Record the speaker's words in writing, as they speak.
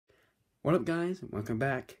What up, guys? Welcome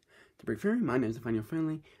back to Brick Fury. My name is Nathaniel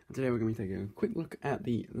Finley, and today we're going to be taking a quick look at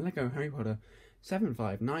the LEGO Harry Potter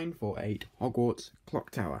 75948 Hogwarts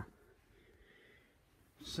Clock Tower.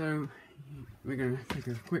 So, we're going to take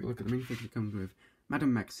a quick look at the minifigure. It comes with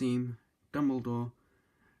Madame Maxime, Dumbledore,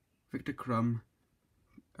 Victor Crumb,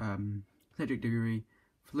 Cedric Diggory,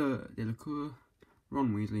 Fleur Delacour,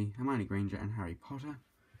 Ron Weasley, Hermione Granger, and Harry Potter.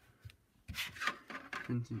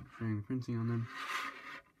 Showing the printing on them.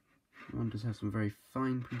 One does have some very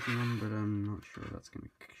fine printing on, but I'm not sure that's going to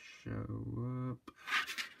show up.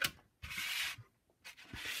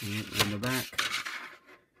 On the back,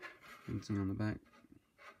 printing on the back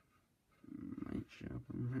might show up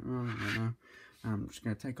a bit wrong. I don't know. I'm just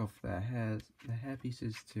going to take off their hair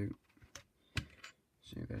pieces to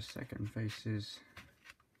show their second faces.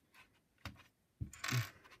 I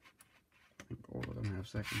think all of them have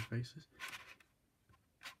second faces.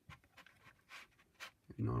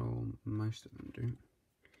 Not all, most of them do.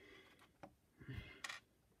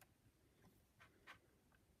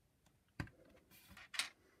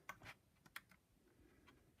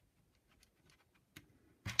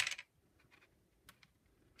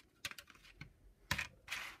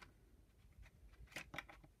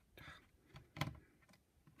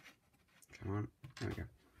 Come on, there we go.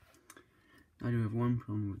 I do have one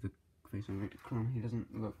problem with the face on Victor Crumb. He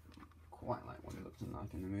doesn't look quite like what he looks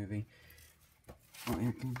like in the movie. Oh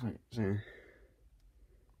yeah, so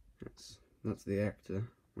that's the actor,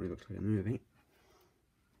 what he looks like in the movie.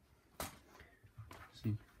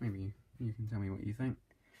 See, maybe you can tell me what you think.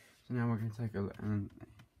 So now we're going to take a look, and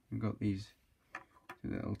we've got these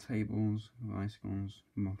two little tables with icicles,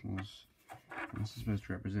 bottles. And this is supposed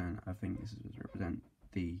to represent, I think this is supposed to represent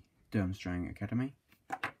the Durmstrang Academy.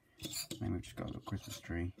 Then we've just got a little Christmas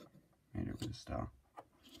tree made up with a star.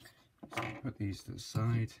 So put these to the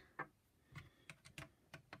side.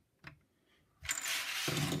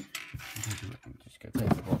 I'm just going to take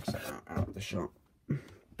the box out of the shot. We're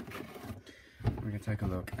going to take a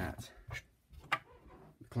look at the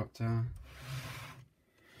clock tower.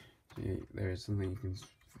 See, there is something you can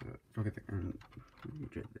look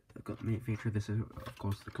at. I've got the main feature of this is, of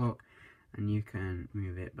course, the clock, and you can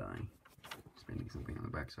move it by spinning something on the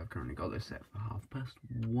back. So I've currently got this set for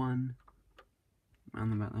 1:30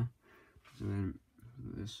 around about there. So then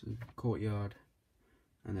this is courtyard,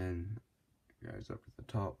 and then it goes up to the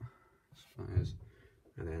top. Spires,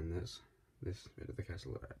 and then there's this bit of the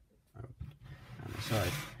castle on the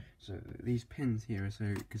side. So these pins here are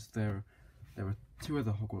so because there are two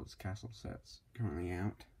other Hogwarts castle sets currently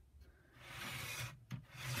out.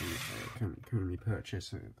 So currently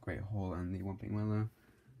purchased the Great Hall and the Whomping Willow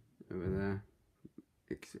over there.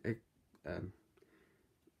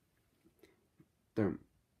 Don't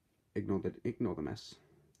ignore the mess.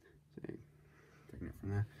 So taking it from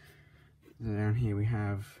there. So down here we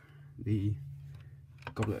have the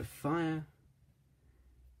Goblet of Fire.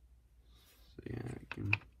 So yeah,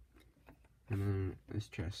 and then this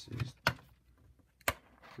chest is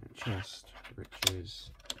a chest which is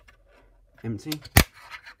empty.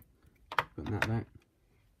 Putting that back.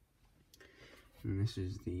 And this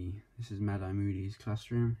is Mad-Eye Moody's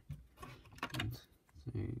classroom. And so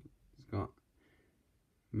it's got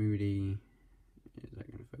Moody. Is that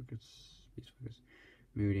going to focus? Please focus.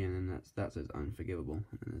 Moody, and then that says Unforgivable,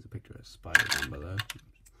 and then there's a picture of a spider down below.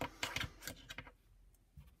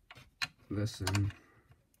 There's some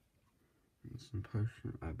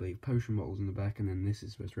potion, I believe, potion bottles in the back, and then this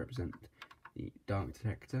is supposed to represent the Dark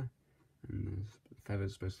Detector, and the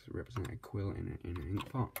feather's supposed to represent a quill in an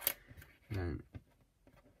ink pot. And then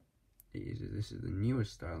this is the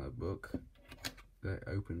newest style of book that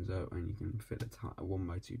opens up, and you can fit a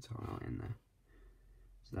 1x2 tile in there.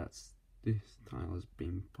 So this tile has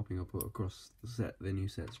been popping up across the set, the new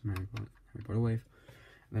sets from Harry Potter Wave.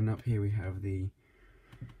 And then up here we have the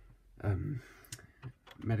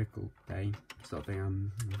medical bay sort of thing.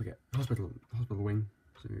 I forget, hospital wing.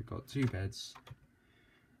 So we've got two beds,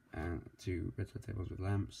 two bedside tables with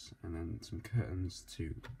lamps, and then some curtains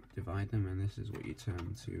to divide them. And this is what you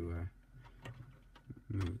turn to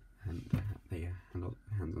move the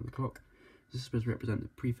hands on the clock. This is supposed to represent the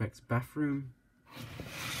prefect's bathroom.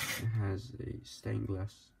 It has a stained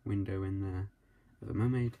glass window in there of a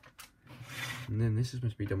mermaid. And then this is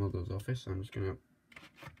supposed to be Dumbledore's office, so I'm just going to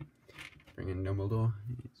bring in Dumbledore.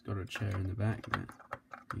 He's got a chair in the back that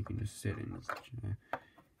you can just sit in this chair.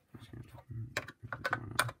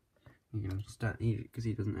 You can stand, because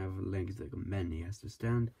he doesn't have legs that can bend, he has to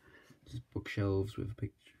stand. Just bookshelves with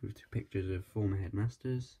two pictures of former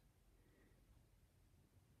headmasters.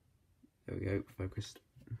 There we go, focused.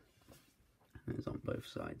 It's on both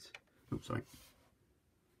sides. Oh, sorry.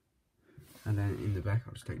 And then in the back,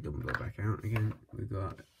 I'll just take Dumbledore back out again. We've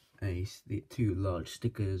got the two large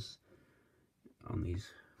stickers on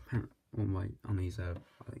these I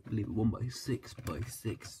believe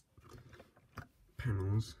 1x6x6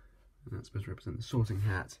 panels, and that's supposed to represent the Sorting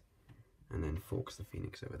Hat, and then Fawkes the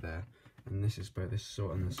Phoenix over there. And this is the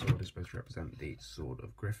sword is supposed to represent the Sword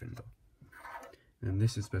of Gryffindor. And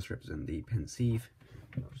this is supposed to represent the Pensieve.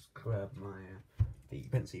 I'll just grab the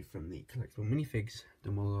Pensieve from the collectible minifigs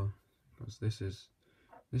Dumbledore, because this is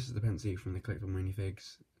the Pensieve from the collectible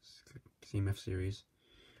minifigs CMF series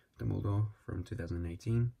Dumbledore from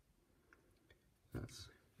 2018. That's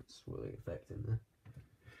really effect in there.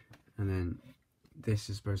 And then this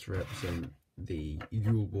is supposed to represent the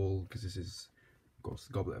Yule Ball, because this is, of course,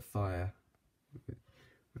 the Goblet of Fire with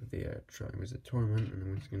the Triwizard Tournament. And then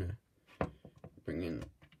we're just gonna bring in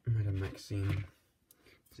Madame Maxime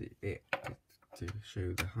to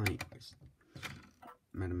show the height.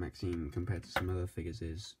 Madame Maxime, compared to some other figures,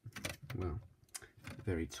 is, well,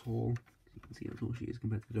 very tall. You can see how tall she is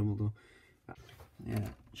compared to Dumbledore. Yeah,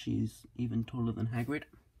 she's even taller than Hagrid.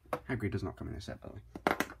 Hagrid does not come in this set, by the way.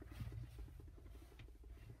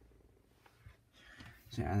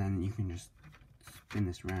 So, and then you can just spin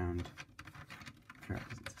this round to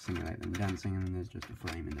simulate them dancing, and there's just a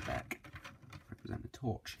flame in the back to represent the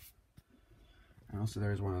torch. And also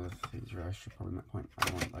there is one other feature I should probably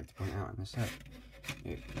like to point out in this set.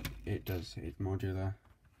 It's modular.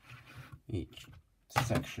 Each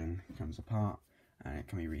section comes apart and it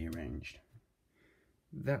can be rearranged.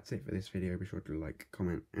 That's it for this video. Be sure to like,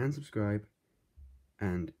 comment and subscribe,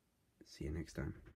 and see you next time.